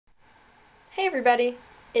Hey everybody,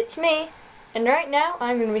 it's me, and right now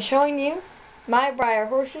I'm going to be showing you my Breyer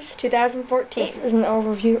Horses 2014. This is an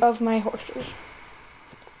overview of my horses.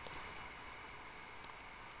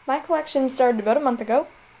 My collection started about a month ago,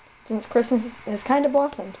 since Christmas has kind of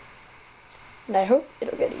blossomed, and I hope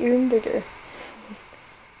it'll get even bigger.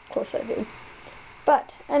 Of course I do.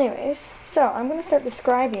 But anyways, so I'm going to start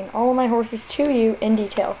describing all of my horses to you in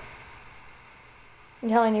detail,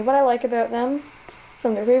 and telling you what I like about them,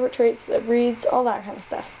 some of their favorite traits, their breeds, all that kind of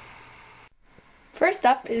stuff. First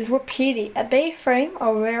up is Wapiti, a bay frame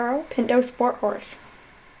Overo Pinto sport horse.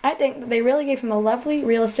 I think that they really gave him a lovely,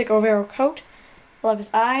 realistic Overo coat. I love his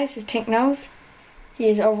eyes, his pink nose. He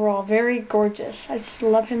is overall very gorgeous. I just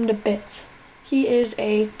love him to bits. He is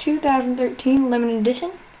a 2013 limited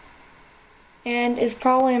edition and is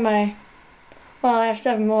probably my, well, I have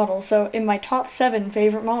 7 models, so in my top 7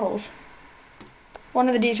 favorite models. One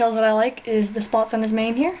of the details that I like is the spots on his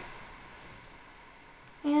mane here.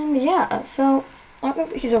 And yeah, so I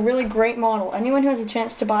think he's a really great model. Anyone who has a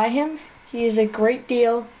chance to buy him, he is a great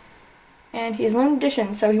deal. And he's limited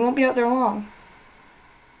edition, so he won't be out there long.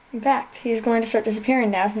 In fact, he's going to start disappearing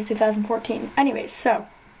now since 2014. Anyways, so,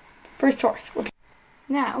 first horse.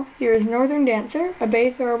 Now, here is Northern Dancer, a bay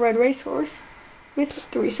thoroughbred racehorse with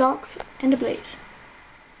 3 socks and a blaze.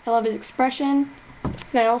 I love his expression.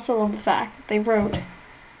 And I also love the fact that they wrote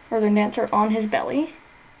Northern Dancer on his belly.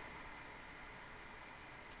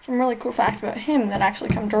 Some really cool facts about him that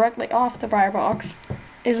actually come directly off the Breyer box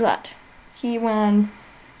is that he won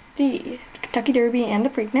the Kentucky Derby and the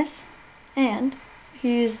Preakness, and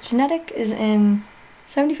his genetic is in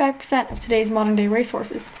 75% of today's modern day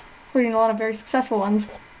racehorses, including a lot of very successful ones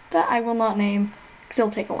that I will not name because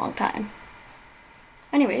it'll take a long time.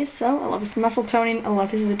 Anyways, so I love his muscle toning, I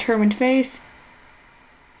love his determined face.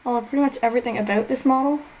 I love pretty much everything about this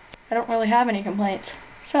model. I don't really have any complaints.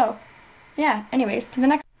 So, yeah, anyways, to the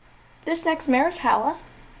next. This next mare is Halla,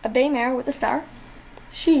 a bay mare with a star.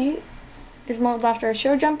 She is modeled after a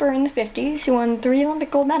show jumper in the 50s who won 3 Olympic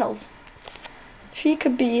gold medals. She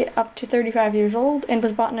could be up to 35 years old and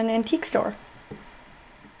was bought in an antique store.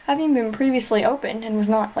 Having been previously opened and was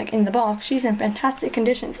not like in the box, she's in fantastic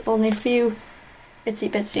conditions with only a few itsy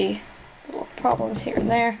bitsy little problems here and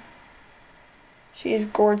there. She is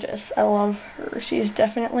gorgeous. I love her. She's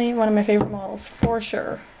definitely one of my favorite models, for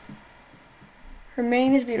sure. Her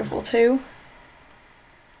mane is beautiful too.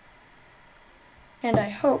 And I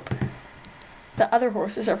hope that other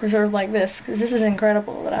horses are preserved like this, because this is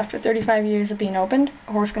incredible that after 35 years of being opened,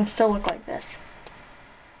 a horse can still look like this.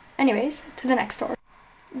 Anyways, to the next horse.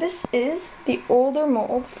 This is the older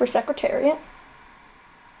mold for Secretariat.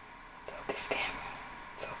 Focus, camera.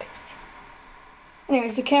 Focus.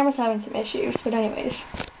 Anyways, the camera's having some issues, but anyways.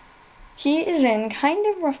 He is in kind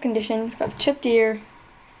of rough condition. He's got a chipped ear,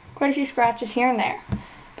 quite a few scratches here and there.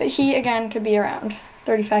 But he, again, could be around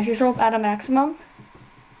 35 years old at a maximum.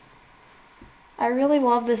 I really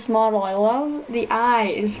love this model. I love the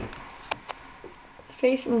eyes. The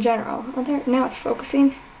face in general. Oh, there, now it's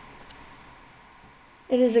focusing.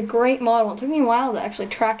 It is a great model. It took me a while to actually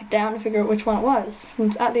track it down to figure out which one it was.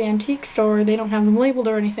 Since at the antique store, they don't have them labeled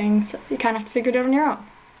or anything, so you kind of have to figure it out on your own.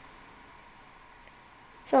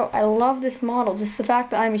 So, I love this model, just the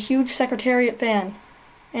fact that I'm a huge Secretariat fan.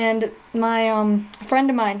 And my a friend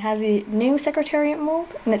of mine has the new Secretariat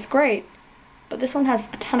mold, and it's great. But this one has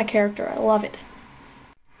a ton of character. I love it.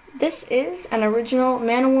 This is an original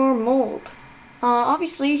Man-O-War mold.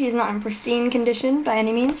 Obviously, he's not in pristine condition by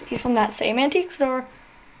any means. He's from that same antique store.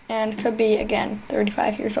 And could be, again,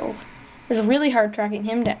 35 years old. It was really hard tracking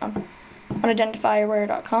him down on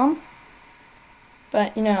identifyrare.com.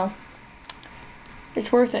 But, you know,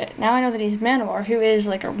 it's worth it. Now I know that he's Man-O-War, who is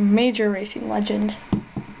like a major racing legend.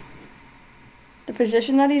 The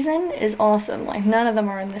position that he's in is awesome. Like, none of them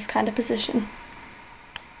are in this kind of position.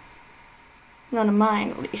 None of mine,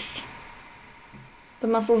 at least. The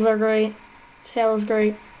muscles are great. Tail is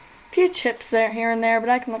great. A few chips there, here and there, but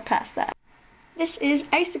I can look past that. This is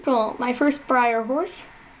Icicle, my first Breyer horse,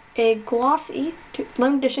 a glossy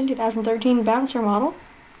limited edition 2013 bouncer model.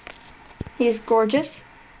 He's gorgeous.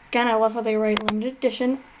 Again, I love how they write limited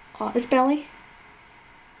edition on his belly.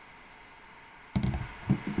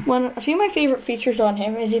 A few of my favorite features on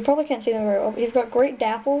him is, you probably can't see them very well, but he's got great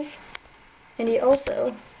dapples, and he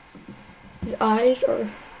also, his eyes are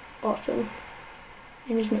awesome,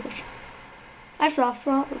 and his nose. I have a soft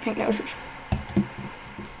spot for pink noses.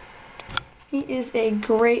 He is a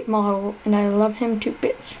great model, and I love him to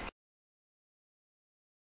bits.